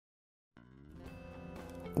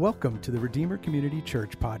Welcome to the Redeemer Community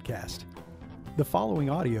Church podcast. The following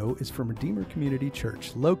audio is from Redeemer Community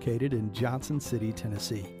Church located in Johnson City,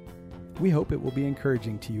 Tennessee. We hope it will be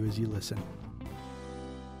encouraging to you as you listen.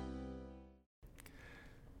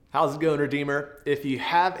 How's it going, Redeemer? If you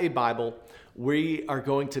have a Bible, we are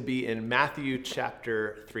going to be in Matthew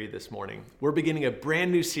chapter 3 this morning. We're beginning a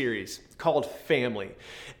brand new series called Family.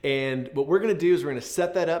 And what we're going to do is we're going to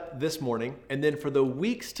set that up this morning. And then for the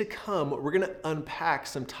weeks to come, we're going to unpack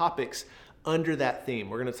some topics under that theme.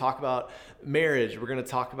 We're going to talk about marriage. We're going to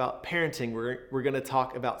talk about parenting. We're going to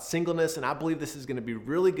talk about singleness. And I believe this is going to be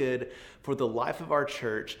really good for the life of our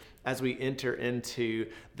church as we enter into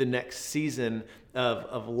the next season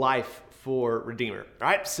of life for Redeemer. All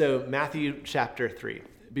right, so Matthew chapter 3.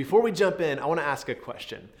 Before we jump in, I want to ask a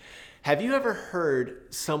question. Have you ever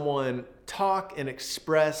heard someone talk and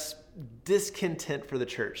express discontent for the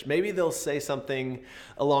church? Maybe they'll say something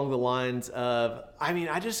along the lines of,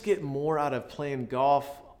 I just get more out of playing golf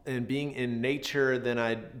and being in nature than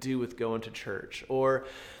I do with going to church. Or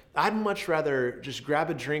I'd much rather just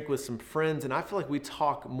grab a drink with some friends, and I feel like we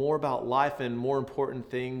talk more about life and more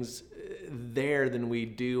important things there than we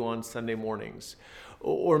do on Sunday mornings.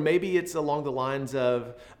 Or maybe it's along the lines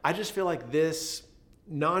of, I just feel like this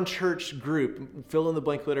non-church group, fill in the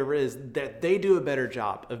blank, whatever it is, that they do a better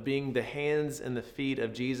job of being the hands and the feet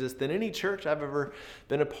of Jesus than any church I've ever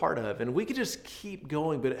been a part of. And we could just keep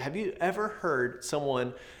going, but have you ever heard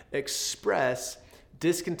someone express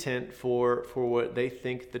discontent for what they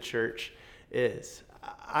think the church is?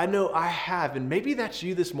 I know I have, and maybe that's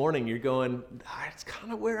you this morning. You're going, it's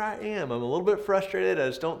kind of where I am. I'm a little bit frustrated. I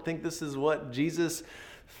just don't think this is what Jesus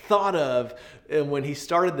thought of when he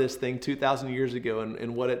started this thing 2,000 years ago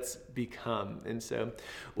and what it's become. And so,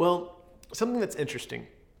 something that's interesting.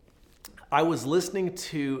 I was listening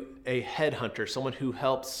to a headhunter, someone who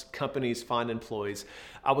helps companies find employees.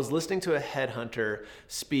 I was listening to a headhunter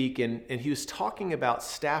speak, and he was talking about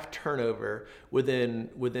staff turnover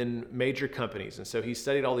within major companies. And so he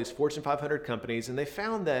studied all these Fortune 500 companies, and they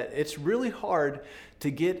found that it's really hard to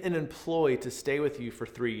get an employee to stay with you for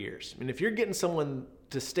 3 years. If you're getting someone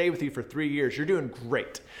to stay with you for 3 years, you're doing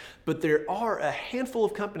great. But there are a handful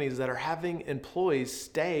of companies that are having employees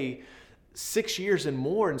stay 6 years and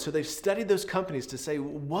more. And so they've studied those companies to say,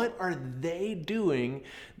 what are they doing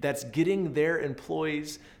that's getting their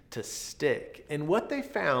employees to stick? And what they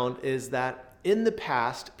found is that in the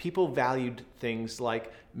past, people valued things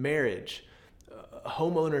like marriage,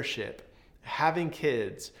 home ownership, having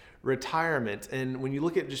kids, retirement. And when you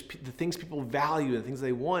look at just the things people value and things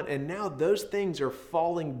they want, and now those things are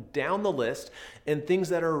falling down the list, and things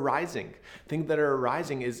that are rising. Things that are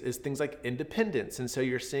rising is things like independence. And so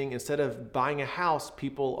you're seeing, instead of buying a house,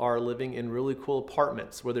 people are living in really cool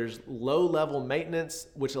apartments where there's low level maintenance,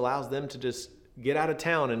 which allows them to just get out of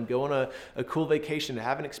town and go on a cool vacation to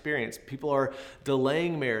have an experience. People are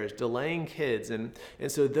delaying marriage, delaying kids. And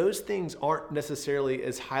so those things aren't necessarily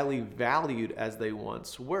as highly valued as they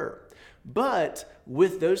once were. But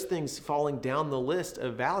with those things falling down the list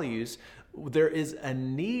of values, there is a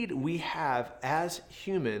need we have as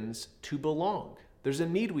humans to belong. There's a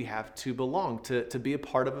need we have to belong, to be a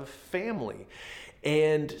part of a family.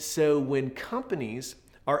 And so when companies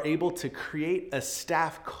are able to create a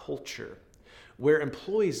staff culture where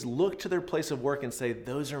employees look to their place of work and say,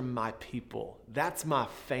 those are my people. That's my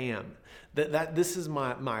fam. This is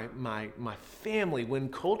my family. When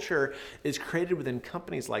culture is created within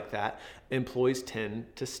companies like that, employees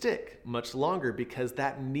tend to stick much longer because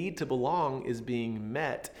that need to belong is being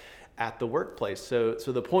met at the workplace. So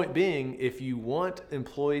the point being, if you want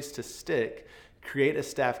employees to stick, create a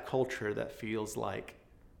staff culture that feels like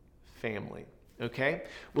family. Okay?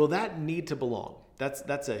 Well, that need to belong,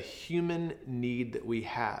 that's a human need that we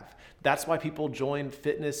have. That's why people join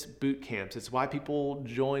fitness boot camps. It's why people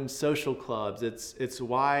join social clubs. It's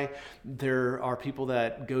why there are people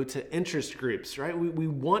that go to interest groups, right? We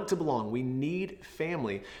want to belong. We need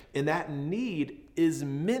family. And that need is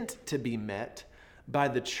meant to be met by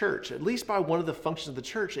the church, at least by one of the functions of the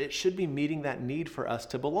church. It should be meeting that need for us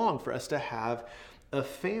to belong, for us to have a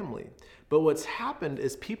family. But what's happened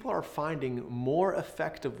is people are finding more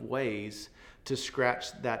effective ways to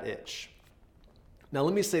scratch that itch. Now,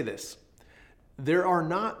 let me say this. There are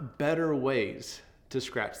not better ways to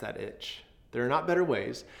scratch that itch. There are not better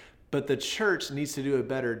ways, but the church needs to do a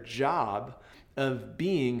better job of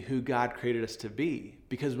being who God created us to be.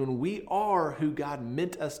 Because when we are who God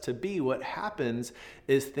meant us to be, what happens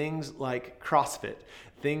is things like CrossFit,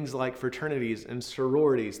 things like fraternities and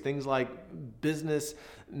sororities, things like business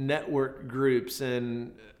network groups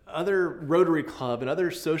and other Rotary Club and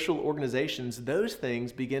other social organizations, those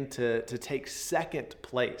things begin to take second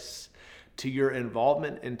place to your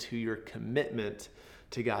involvement and to your commitment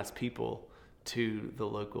to God's people, to the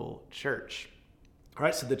local church. All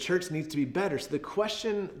right, so the church needs to be better. So the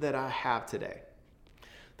question that I have today,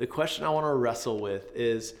 the question I want to wrestle with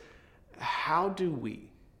is, how do we,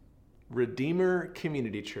 Redeemer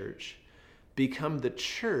Community Church, become the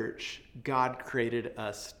church God created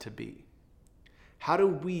us to be? How do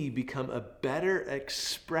we become a better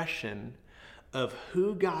expression of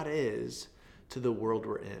who God is to the world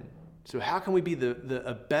we're in? So how can we be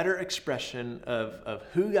a better expression of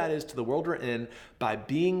who God is to the world we're in by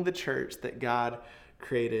being the church that God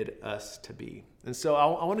created us to be? And so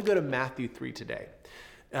I want to go to Matthew 3 today.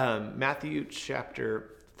 Matthew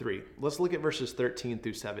chapter 3. Let's look at verses 13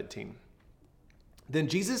 through 17. Then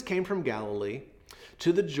Jesus came from Galilee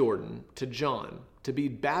to the Jordan to John to be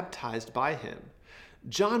baptized by him.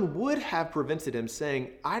 John would have prevented him, saying,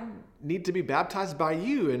 I need to be baptized by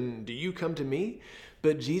you, and do you come to me?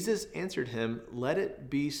 But Jesus answered him, let it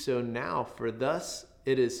be so now, for thus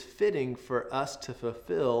it is fitting for us to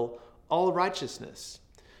fulfill all righteousness.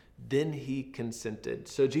 Then he consented.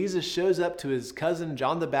 So Jesus shows up to his cousin,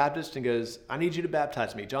 John the Baptist, and goes, I need you to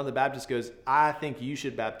baptize me. John the Baptist goes, I think you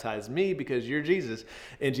should baptize me because you're Jesus.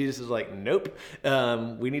 And Jesus is like, nope,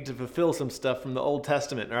 we need to fulfill some stuff from the Old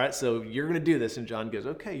Testament. All right, so you're going to do this. And John goes,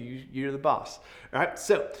 okay, you're the boss. All right,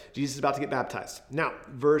 so Jesus is about to get baptized. Now,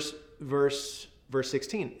 verse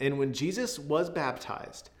 16. And when Jesus was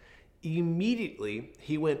baptized, immediately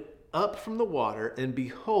he went up from the water, and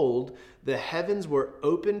behold, the heavens were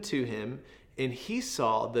opened to him, and he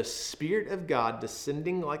saw the Spirit of God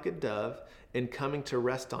descending like a dove and coming to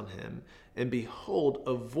rest on him. And behold,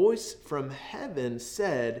 a voice from heaven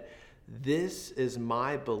said, this is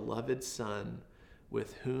my beloved Son,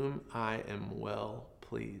 with whom I am well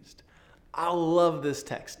pleased. I love this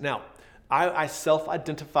text. Now, I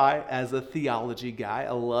self-identify as a theology guy.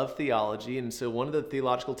 I love theology. And so one of the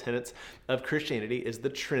theological tenets of Christianity is the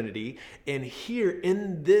Trinity. And here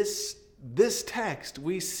in this text,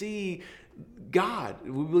 we see God.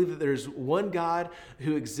 We believe that there's one God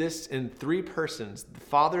who exists in three persons, the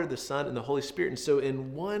Father, the Son, and the Holy Spirit. And so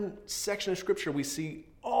in one section of Scripture, we see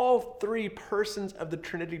all three persons of the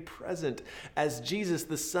Trinity present as Jesus,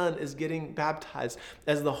 the Son, is getting baptized,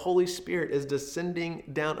 as the Holy Spirit is descending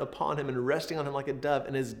down upon him and resting on him like a dove,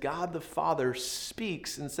 and as God the Father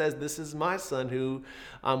speaks and says, this is my Son who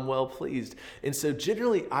I'm well pleased. And so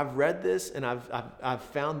generally I've read this and I've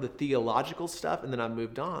found the theological stuff and then I've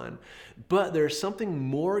moved on. But there's something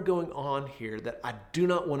more going on here that I do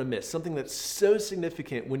not want to miss, something that's so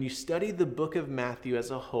significant when you study the book of Matthew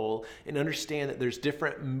as a whole and understand that there's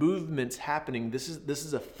different movements happening. This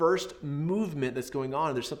is a first movement that's going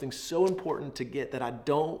on. There's something so important to get that I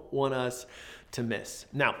don't want us to miss.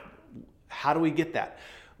 Now, how do we get that?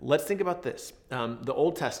 Let's think about this. The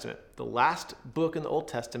Old Testament, the last book in the Old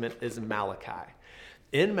Testament is Malachi.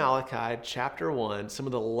 In Malachi chapter 1, some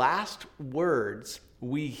of the last words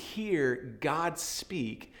we hear God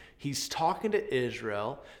speak, he's talking to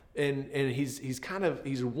Israel, and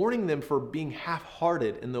he's warning them for being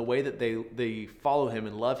half-hearted in the way that they follow him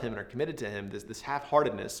and love him and are committed to him, this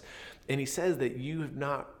half-heartedness. And he says that you've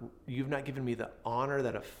not given me the honor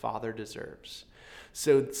that a father deserves.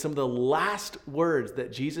 So some of the last words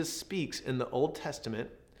that Jesus speaks in the Old Testament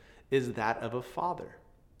is that of a father.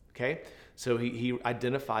 Okay? So he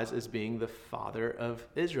identifies as being the father of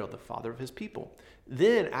Israel, the father of his people.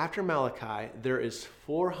 Then after Malachi, there is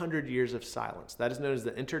 400 years of silence. That is known as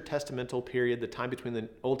the intertestamental period, the time between the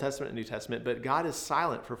Old Testament and New Testament. But God is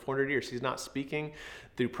silent for 400 years. He's not speaking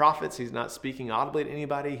through prophets. He's not speaking audibly to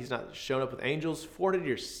anybody. He's not shown up with angels. 400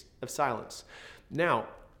 years of silence. Now,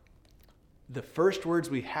 the first words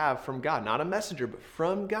we have from God, not a messenger, but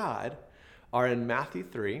from God, are in Matthew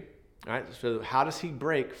 3. All right, so how does he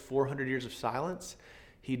break 400 years of silence?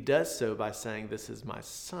 He does so by saying, this is my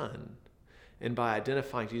Son. And by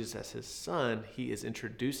identifying Jesus as his Son, he is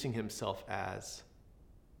introducing himself as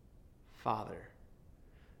Father.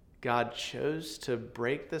 God chose to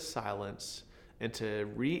break the silence and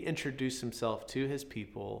to reintroduce himself to his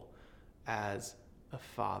people as a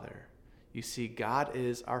Father. You see, God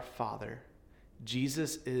is our Father.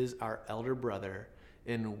 Jesus is our elder brother.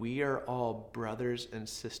 And we are all brothers and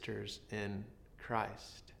sisters in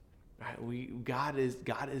Christ. Right? God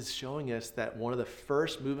is showing us that one of the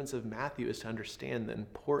first movements of Matthew is to understand the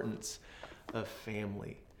importance of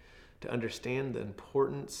family. To understand the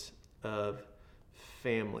importance of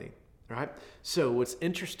family. right? So what's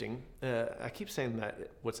interesting, I keep saying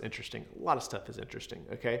that what's interesting, a lot of stuff is interesting,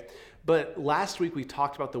 okay? But last week we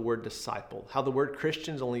talked about the word disciple, how the word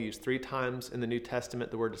Christian is only used 3 times in the New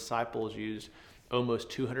Testament. The word disciple is used almost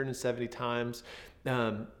 270 times.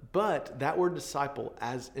 But that word disciple,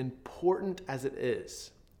 as important as it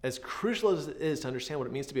is, as crucial as it is to understand what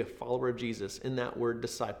it means to be a follower of Jesus in that word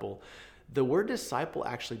disciple, the word disciple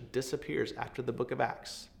actually disappears after the book of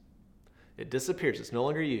Acts. It disappears. It's no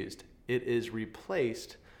longer used. It is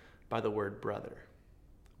replaced by the word brother.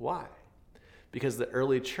 Why? Because the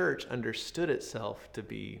early church understood itself to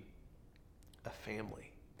be a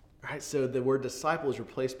family. Right? So the word disciple is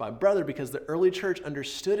replaced by brother because the early church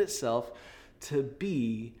understood itself to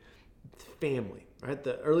be family. Right?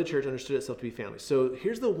 The early church understood itself to be family. So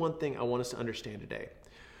here's the one thing I want us to understand today.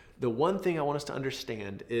 The one thing I want us to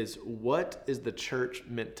understand is, what is the church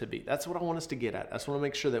meant to be? That's what I want us to get at. I just want to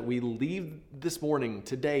make sure that we leave this morning,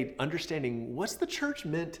 today, understanding what's the church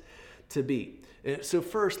meant to be. So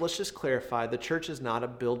first, let's just clarify, the church is not a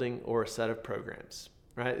building or a set of programs,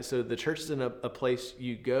 right? So the church isn't a place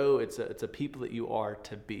you go, it's a people that you are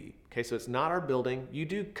to be. Okay, so it's not our building. You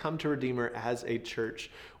do come to Redeemer as a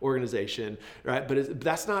church organization, right? But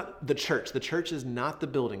that's not the church. The church is not the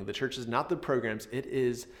building. The church is not the programs. It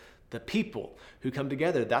is the people who come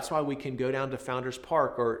together. That's why we can go down to Founders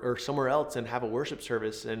Park or somewhere else and have a worship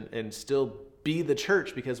service and still be the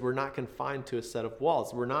church, because we're not confined to a set of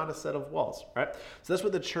walls. We're not a set of walls, right? So that's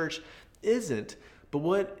what the church isn't. But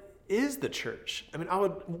what is the church? I mean,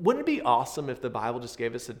 wouldn't it be awesome if the Bible just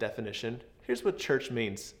gave us a definition? Here's what church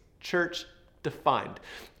means. Church defined,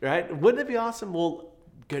 right? Wouldn't it be awesome? Well,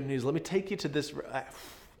 good news. Let me take you to this.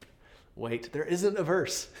 Wait, there isn't a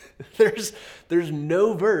verse. There's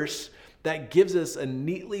no verse that gives us a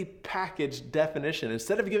neatly packaged definition.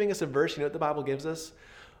 Instead of giving us a verse, you know what the Bible gives us?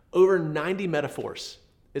 Over 90 metaphors.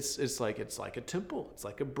 It's like a temple. It's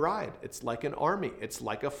like a bride. It's like an army. It's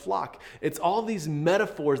like a flock. It's all these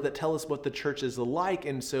metaphors that tell us what the church is like.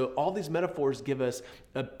 And so all these metaphors give us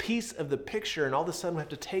a piece of the picture. And all of a sudden we have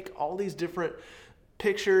to take all these different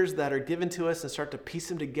pictures that are given to us and start to piece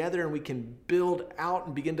them together, and we can build out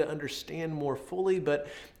and begin to understand more fully. But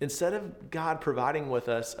instead of God providing with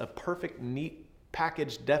us a perfect, neat,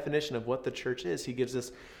 packaged definition of what the church is, he gives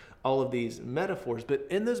us all of these metaphors. But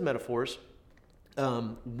in those metaphors,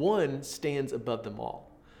 one stands above them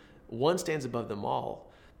all. One stands above them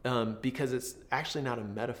all because it's actually not a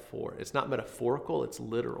metaphor. It's not metaphorical, it's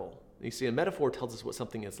literal. You see, a metaphor tells us what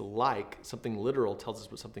something is like. Something literal tells us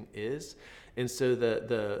what something is. And so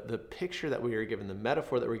the picture that we are given, the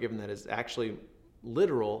metaphor that we're given that is actually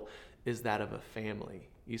literal, is that of a family.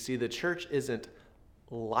 You see, the church isn't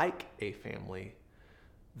like a family.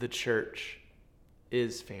 The church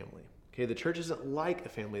is family. Okay, the church isn't like a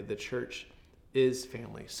family. The church is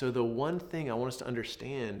family. So the one thing I want us to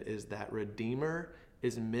understand is that Redeemer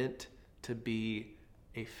is meant to be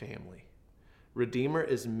a family. Redeemer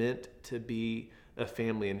is meant to be a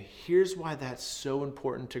family. And here's why that's so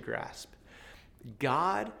important to grasp.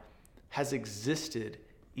 God has existed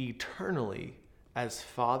eternally as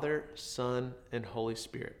Father, Son, and Holy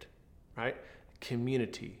Spirit, right?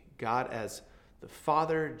 Community. God as the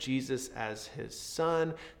Father, Jesus as his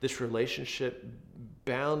Son, this relationship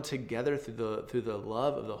bound together through the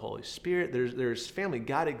love of the Holy Spirit. There's family.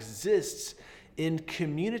 God exists in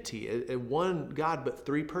community, one God, but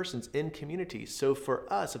 3 persons in community. So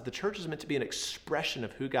for us, if the church is meant to be an expression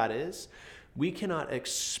of who God is, we cannot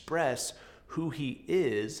express who he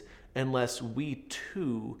is unless we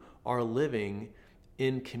too are living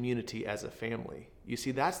in community as a family. You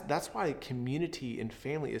see, that's why community and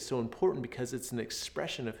family is so important, because it's an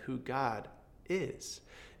expression of who God is.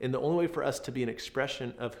 And the only way for us to be an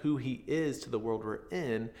expression of who he is to the world we're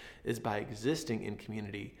in is by existing in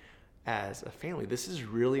community as a family. This is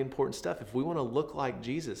really important stuff. If we want to look like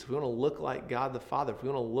Jesus, if we want to look like God the Father, if we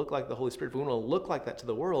want to look like the Holy Spirit, if we want to look like that to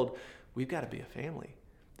the world, we've got to be a family.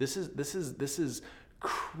 This is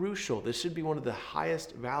crucial. This should be one of the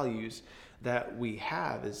highest values that we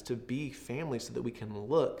have, is to be family so that we can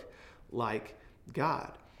look like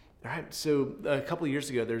God. All right. So a couple of years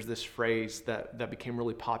ago, there's this phrase that became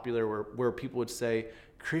really popular where people would say,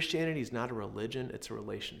 Christianity is not a religion, it's a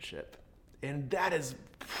relationship. And that is,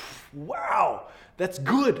 wow, that's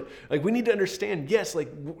good. Like, we need to understand, yes,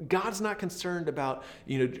 like, God's not concerned about,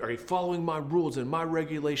 are you following my rules and my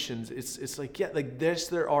regulations? It's like, yeah, like,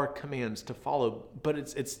 there are commands to follow, but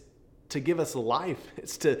it's to give us life.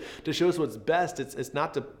 It's to show us what's best. It's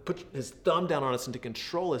not to put his thumb down on us and to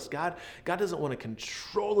control us. God doesn't want to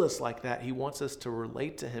control us like that. He wants us to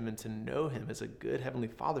relate to him and to know him as a good heavenly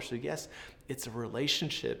Father. So yes, it's a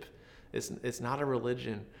relationship. It's not a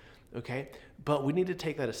religion. okay? But we need to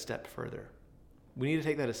take that a step further. We need to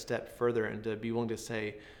take that a step further and to be willing to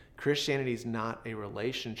say Christianity is not a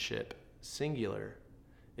relationship, singular.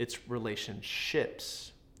 It's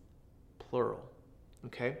relationships, plural,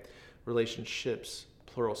 okay? Relationships,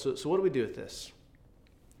 plural. So what do we do with this?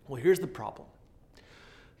 Well, here's the problem.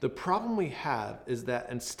 The problem we have is that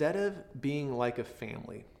instead of being like a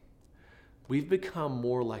family, we've become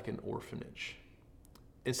more like an orphanage.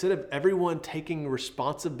 Instead of everyone taking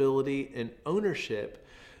responsibility and ownership,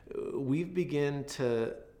 we've begun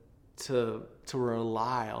to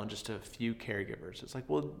rely on just a few caregivers. It's like,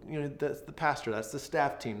 well, that's the pastor, that's the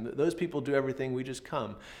staff team. Those people do everything, we just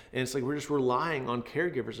come. And it's like we're just relying on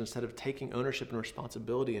caregivers instead of taking ownership and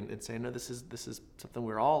responsibility and saying, no, this is something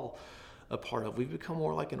we're all a part of. We've become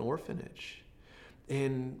more like an orphanage.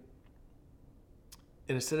 And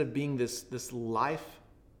instead of being this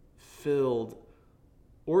life-filled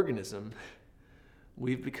organism,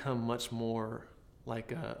 we've become much more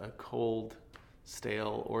like a cold,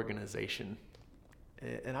 stale organization.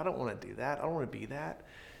 And I don't want to do that. I don't want to be that.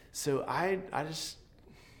 So I just,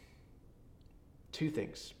 two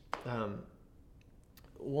things.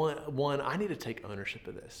 One, I need to take ownership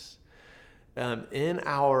of this. In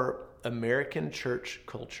our American church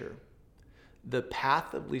culture, the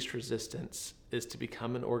path of least resistance is to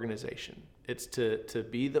become an organization. It's to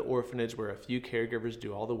be the orphanage where a few caregivers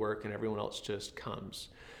do all the work and everyone else just comes.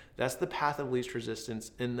 That's the path of least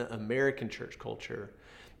resistance in the American church culture,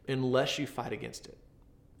 unless you fight against it.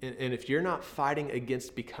 And if you're not fighting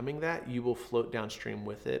against becoming that, you will float downstream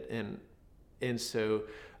with it. And so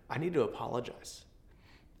I need to apologize.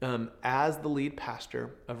 As the lead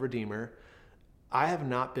pastor of Redeemer, I have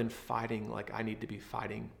not been fighting like I need to be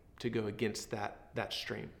fighting to go against that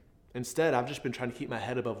stream. Instead, I've just been trying to keep my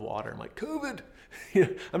head above water. I'm like, COVID,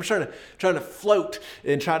 I'm trying to float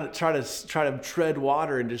and try to tread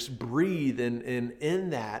water and just breathe. And in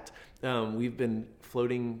that, we've been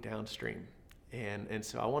floating downstream. And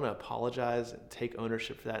so I want to apologize and take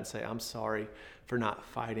ownership for that and say, I'm sorry for not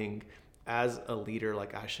fighting as a leader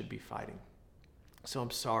like I should be fighting. So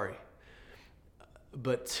I'm sorry.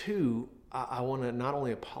 But two, I want to not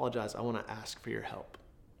only apologize, I want to ask for your help.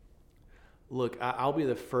 Look, I'll be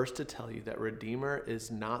the first to tell you that Redeemer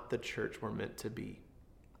is not the church we're meant to be.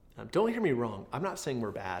 Don't hear me wrong. I'm not saying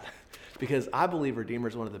we're bad, because I believe Redeemer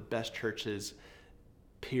is one of the best churches,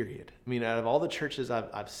 period. I mean, out of all the churches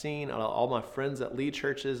I've seen, out of all my friends that lead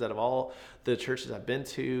churches, out of all the churches I've been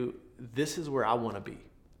to, this is where I want to be.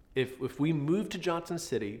 If we moved to Johnson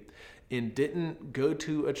City and didn't go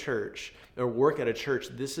to a church or work at a church,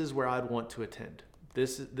 this is where I'd want to attend.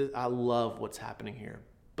 I love what's happening here,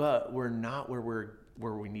 but we're not where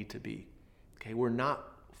we need to be. Okay, we're not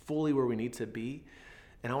fully where we need to be,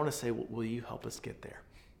 and I want to say, will you help us get there?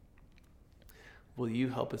 Will you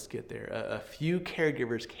help us get there? A few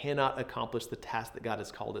caregivers cannot accomplish the task that God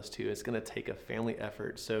has called us to. It's going to take a family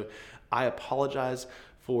effort. So I apologize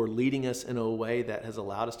for leading us in a way that has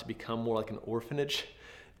allowed us to become more like an orphanage.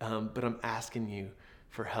 But I'm asking you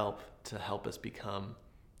for help to help us become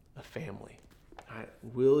a family. All right?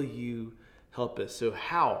 Will you help us? So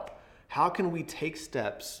how can we take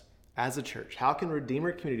steps as a church? How can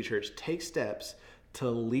Redeemer Community Church take steps to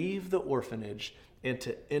leave the orphanage and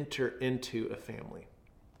to enter into a family?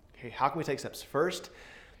 Okay, how can we take steps? First,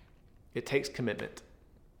 it takes commitment.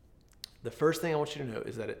 The first thing I want you to know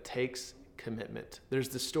is that it takes commitment. There's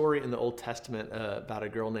the story in the Old Testament about a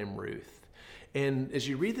girl named Ruth. And as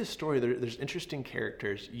you read this story, there's interesting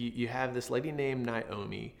characters. You have this lady named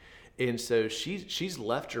Naomi, and so she's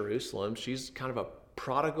left Jerusalem. She's kind of a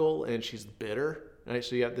prodigal, and she's bitter. Right?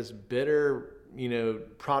 So you have this bitter,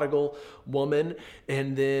 prodigal woman,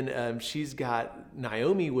 and then she's got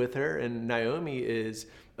Naomi with her, and Naomi is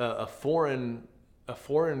a foreign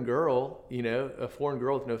girl, a foreign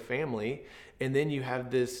girl with no family. And then you have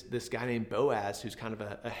this guy named Boaz, who's kind of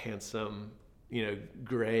a handsome,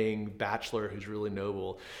 graying bachelor who's really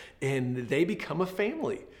noble, and they become a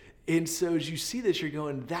family. And so as you see this, you're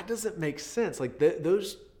going, that doesn't make sense. Like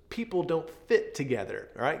those people don't fit together,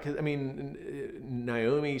 all right? Because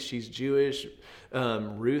Naomi, she's Jewish.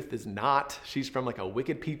 Ruth is not. She's from like a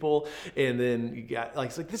wicked people. And then you got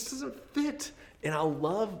it's like this doesn't fit. And I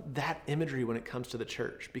love that imagery when it comes to the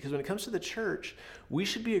church, because when it comes to the church, we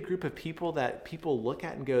should be a group of people that people look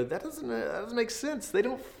at and go, that doesn't make sense. They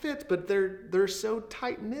don't fit, but they're so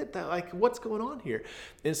tight knit that what's going on here?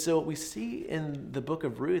 And so what we see in the book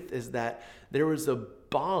of Ruth is that there was a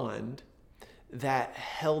bond that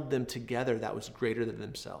held them together that was greater than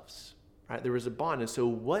themselves. right? There was a bond. And so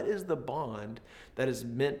what is the bond that is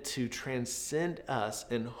meant to transcend us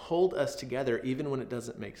and hold us together even when it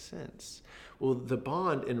doesn't make sense? Well, the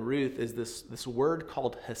bond in Ruth is this word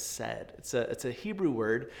called hesed. It's a Hebrew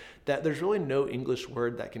word that there's really no English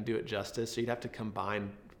word that can do it justice. So you'd have to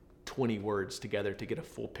combine 20 words together to get a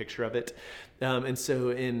full picture of it. And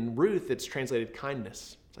so in Ruth, it's translated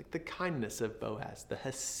kindness. It's like the kindness of Boaz, the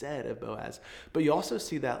hesed of Boaz. But you also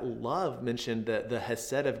see that love mentioned, the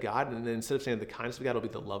hesed of God, and then instead of saying the kindness of God, it'll be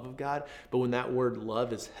the love of God. But when that word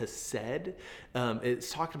love is hesed,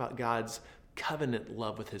 it's talking about God's covenant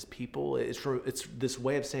love with his people. It's this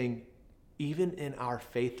way of saying, even in our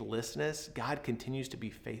faithlessness, God continues to be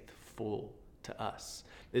faithful to us.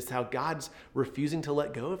 It's how God's refusing to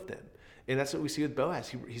let go of them. And that's what we see with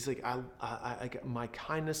Boaz. He's like, I my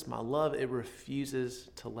kindness, my love, it refuses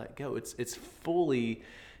to let go. It's fully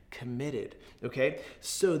committed. Okay?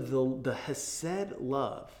 So the hesed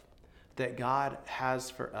love that God has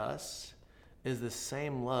for us is the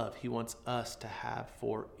same love he wants us to have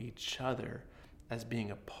for each other as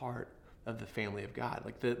being a part of the family of God.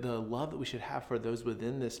 Like the love that we should have for those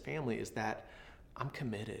within this family is that I'm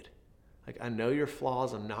committed. Like, I know your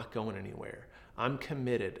flaws. I'm not going anywhere. I'm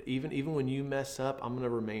committed. Even when you mess up, I'm going to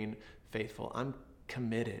remain faithful. I'm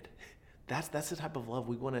committed. That's the type of love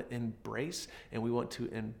we want to embrace and we want to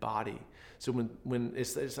embody. So when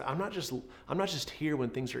it's I'm not just here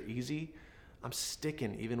when things are easy. I'm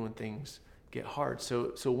sticking even when things get hard.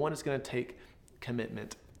 So one, it's going to take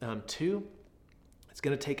commitment. Two, it's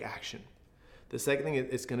going to take action. The second thing,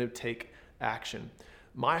 it's going to take action.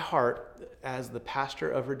 My heart as the pastor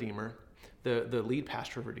of Redeemer, the lead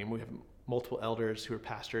pastor of Redeemer, we have multiple elders who are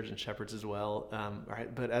pastors and shepherds as well.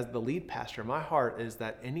 Right? But as the lead pastor, my heart is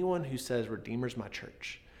that anyone who says Redeemer's my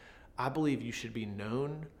church, I believe you should be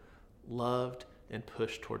known, loved, and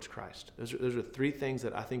pushed towards Christ. Those are three things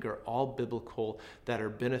that I think are all biblical, that are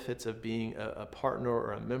benefits of being a partner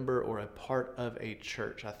or a member or a part of a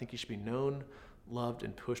church. I think you should be known, loved,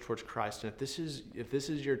 and pushed towards Christ. And if this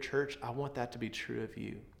is your church, I want that to be true of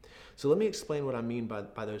you. So let me explain what I mean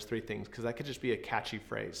by those three things, because that could just be a catchy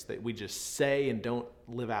phrase that we just say and don't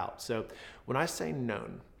live out. So when I say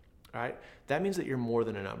known, all right, that means that you're more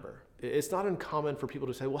than a number. It's not uncommon for people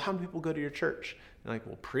to say, well, how many people go to your church? And like,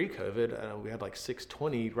 well, pre-COVID, we had like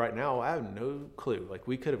 620. Right now, I have no clue. Like,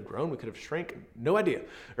 we could have grown, we could have shrank, no idea,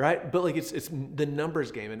 right? But like, it's the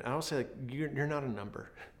numbers game. And I don't say like, you're not a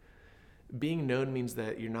number. Being known means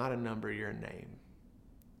that you're not a number, you're a name,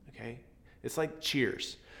 okay? It's like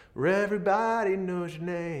Cheers, where everybody knows your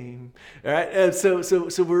name, all right? And so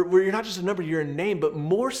you're not just a number, you're a name, but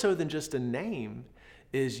more so than just a name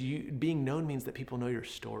is you being known means that people know your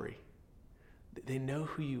story. They know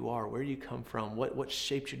who you are, where you come from, what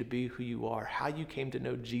shaped you to be who you are, how you came to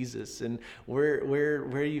know Jesus, and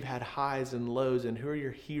where you've had highs and lows, and who are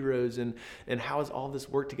your heroes, and how has all this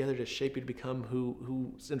worked together to shape you to become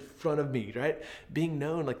who's in front of me, right? Being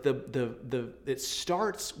known, like it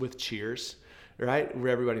starts with Cheers, right? Where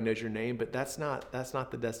everybody knows your name, but that's not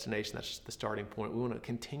the destination. That's just the starting point. We want to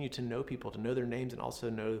continue to know people, to know their names, and also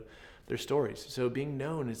know their stories. So being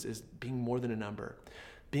known is being more than a number.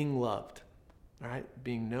 Being loved. All right,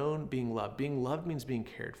 being known, being loved. Being loved means being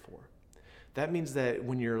cared for. That means that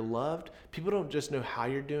when you're loved, people don't just know how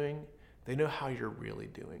you're doing, they know how you're really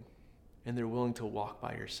doing. And they're willing to walk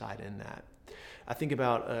by your side in that. I think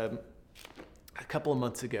about a couple of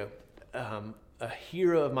months ago, a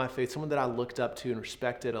hero of my faith, someone that I looked up to and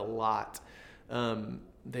respected a lot,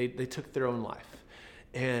 they took their own life.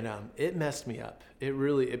 And it messed me up.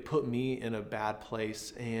 It put me in a bad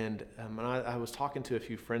place. And I was talking to a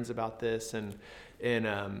few friends about this, and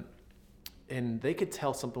they could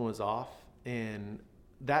tell something was off. And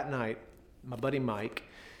that night, my buddy Mike,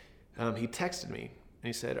 he texted me and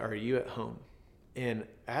he said, "Are you at home?" And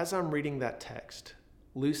as I'm reading that text,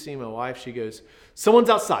 Lucy, my wife, she goes, "Someone's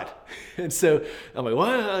outside." And so I'm like,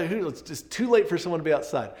 "What? It's just too late for someone to be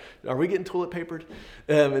outside. Are we getting toilet papered?"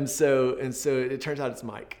 And so it turns out it's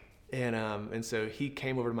Mike. And so he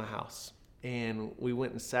came over to my house, and we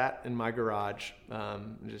went and sat in my garage,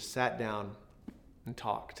 and just sat down and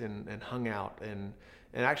talked and hung out. And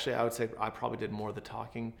actually, I would say I probably did more of the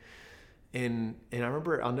talking. And I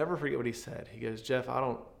remember, I'll never forget what he said. He goes, "Jeff, I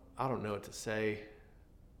don't know what to say,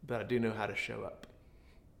 but I do know how to show up."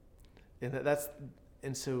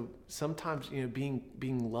 And so sometimes,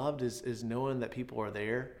 being loved is knowing that people are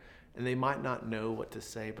there, and they might not know what to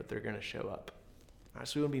say, but they're going to show up. All right,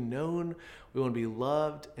 so we want to be known, we want to be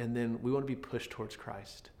loved, and then we want to be pushed towards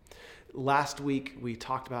Christ. Last week, we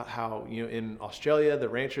talked about how, in Australia, the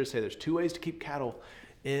ranchers say there's 2 ways to keep cattle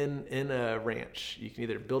in a ranch. You can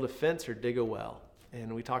either build a fence or dig a well.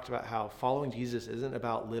 And we talked about how following Jesus isn't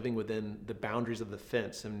about living within the boundaries of the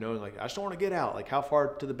fence and knowing like, I just don't want to get out. Like, how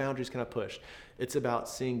far to the boundaries can I push? It's about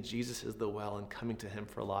seeing Jesus as the well and coming to him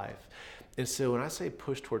for life. And so when I say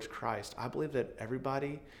push towards Christ, I believe that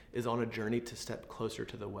everybody is on a journey to step closer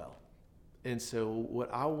to the well. And so what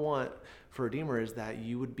I want for Redeemer is that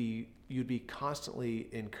you'd be constantly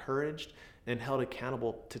encouraged and held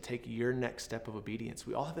accountable to take your next step of obedience.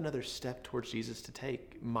 We all have another step towards Jesus to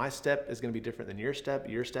take. My step is going to be different than your step.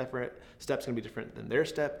 Your step's going to be different than their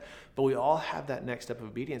step. But we all have that next step of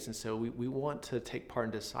obedience. And so we want to take part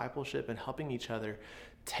in discipleship and helping each other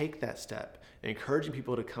take that step, encouraging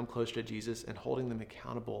people to come closer to Jesus and holding them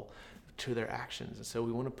accountable to their actions. And so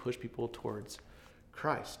we want to push people towards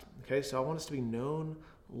Christ. Okay, so I want us to be known,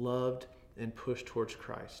 loved, and pushed towards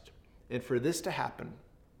Christ. And for this to happen,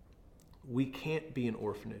 we can't be an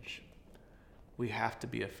orphanage. We have to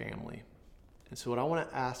be a family. And so what I want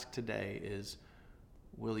to ask today is,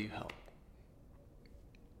 will you help?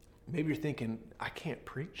 Maybe you're thinking, I can't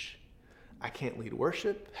preach. I can't lead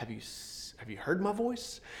worship. Have you heard my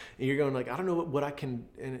voice? And you're going like, I don't know what I can.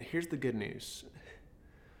 And here's the good news.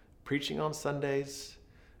 Preaching on Sundays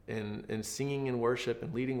and singing in worship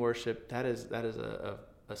and leading worship, that is a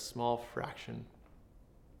small fraction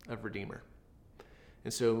of Redeemer.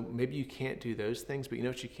 And so maybe you can't do those things, but you know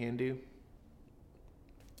what you can do?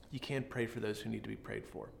 You can pray for those who need to be prayed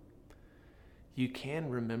for. You can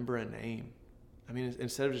remember a name. I mean,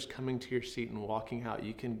 instead of just coming to your seat and walking out,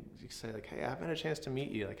 you can say like, hey, I haven't had a chance to meet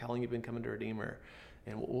you. Like, how long have you been coming to Redeemer?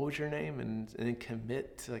 And what was your name? And then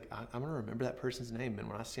commit to like, I'm going to remember that person's name. And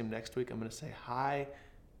when I see him next week, I'm going to say, hi,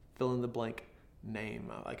 fill in the blank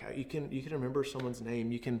name. Like you can remember someone's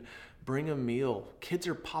name. You can bring a meal. Kids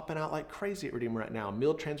are popping out like crazy at Redeemer right now.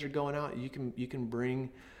 Meal trains are going out. You can bring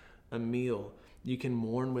a meal. You can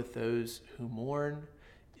mourn with those who mourn.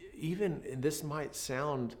 Even, and this might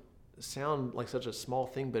sound like such a small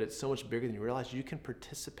thing, but it's so much bigger than you realize. You can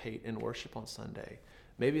participate in worship on Sunday.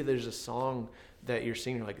 Maybe there's a song that you're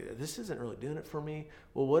singing, you're like, this isn't really doing it for me.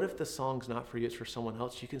 Well, what if the song's not for you, it's for someone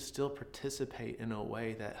else? You can still participate in a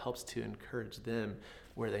way that helps to encourage them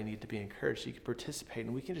where they need to be encouraged. So you can participate,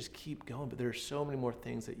 and we can just keep going. But there are so many more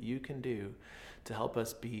things that you can do to help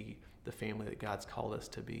us be the family that God's called us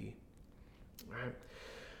to be. All right.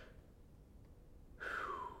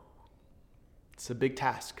 It's a big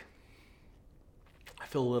task. I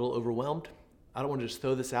feel a little overwhelmed. I don't want to just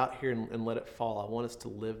throw this out here and let it fall. I want us to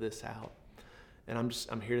live this out. And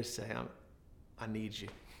I'm here to say, I need you.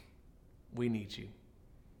 We need you.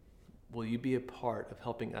 Will you be a part of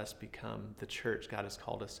helping us become the church God has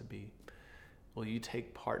called us to be? Will you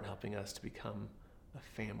take part in helping us to become a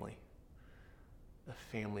family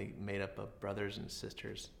made up of brothers and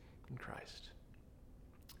sisters in Christ?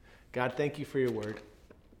 God, thank you for your word.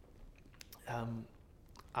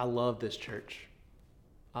 I love this church.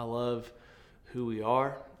 I love who we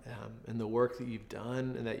are and the work that you've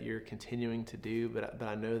done and that you're continuing to do, but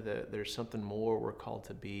I know that there's something more we're called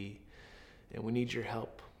to be, and we need your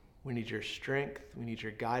help. We need your strength. We need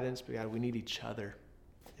your guidance, but God, we need each other.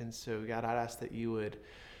 And so, God, I'd ask that you would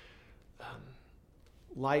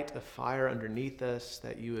light a fire underneath us,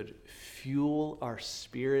 that you would fuel our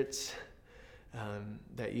spirits,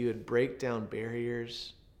 that you would break down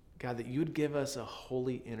barriers. God, that you would give us a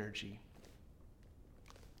holy energy.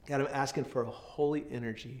 God, I'm asking for a holy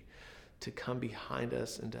energy to come behind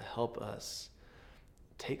us and to help us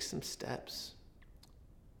take some steps,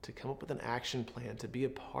 to come up with an action plan, to be a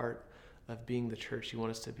part of being the church you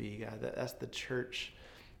want us to be. God, that's the church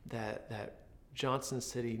that Johnson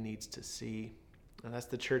City needs to see. And that's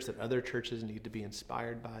the church that other churches need to be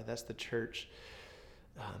inspired by. That's the church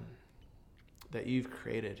that you've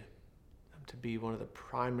created to be one of the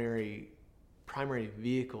primary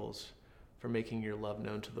vehicles for making your love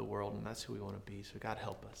known to the world, and that's who we want to be. So God,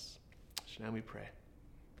 help us. So now we pray.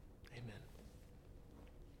 Amen.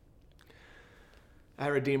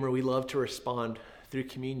 At Redeemer, we love to respond through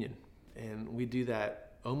communion, and we do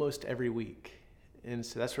that almost every week. And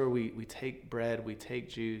so that's where we take bread, we take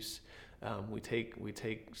juice, we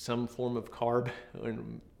take some form of carb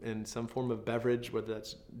and some form of beverage, whether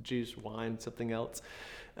that's juice, wine, something else.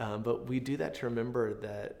 But we do that to remember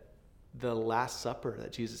that the Last Supper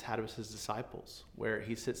that Jesus had with his disciples, where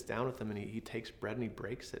he sits down with them and he takes bread and he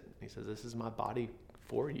breaks it. And he says, this is my body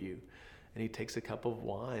for you. And he takes a cup of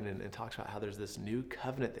wine and talks about how there's this new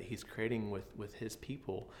covenant that he's creating with his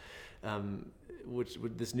people. Which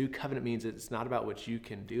this new covenant means it's not about what you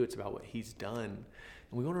can do, it's about what he's done.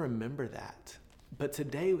 And we want to remember that. But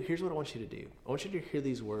today, here's what I want you to do. I want you to hear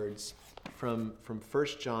these words from 1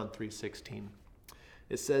 John 3:16.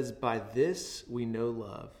 It says, by this we know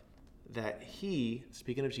love, that he,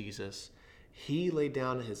 speaking of Jesus, he laid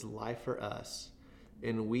down his life for us,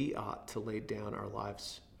 and we ought to lay down our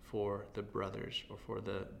lives for the brothers, or for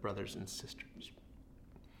the brothers and sisters.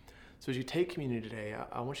 So as you take communion today,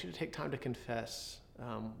 I want you to take time to confess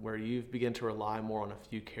where you've begun to rely more on a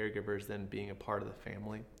few caregivers than being a part of the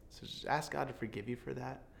family. So just ask God to forgive you for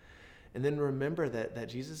that. And then remember that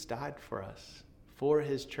Jesus died for us, for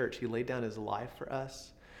his church. He laid down his life for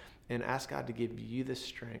us. And ask God to give you the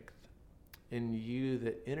strength and you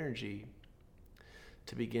the energy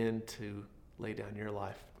to begin to lay down your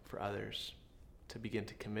life for others, to begin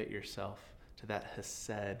to commit yourself to that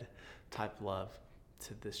Hesed type love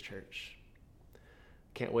to this church.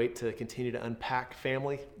 Can't wait to continue to unpack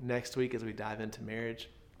family next week as we dive into marriage.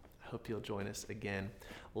 I hope you'll join us again.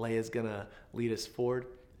 Leia's going to lead us forward,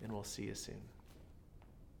 and we'll see you soon.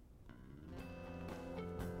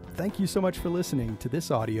 Thank you so much for listening to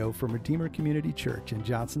this audio from Redeemer Community Church in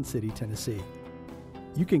Johnson City, Tennessee.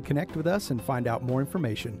 You can connect with us and find out more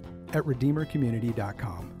information at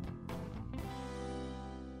redeemercommunity.com.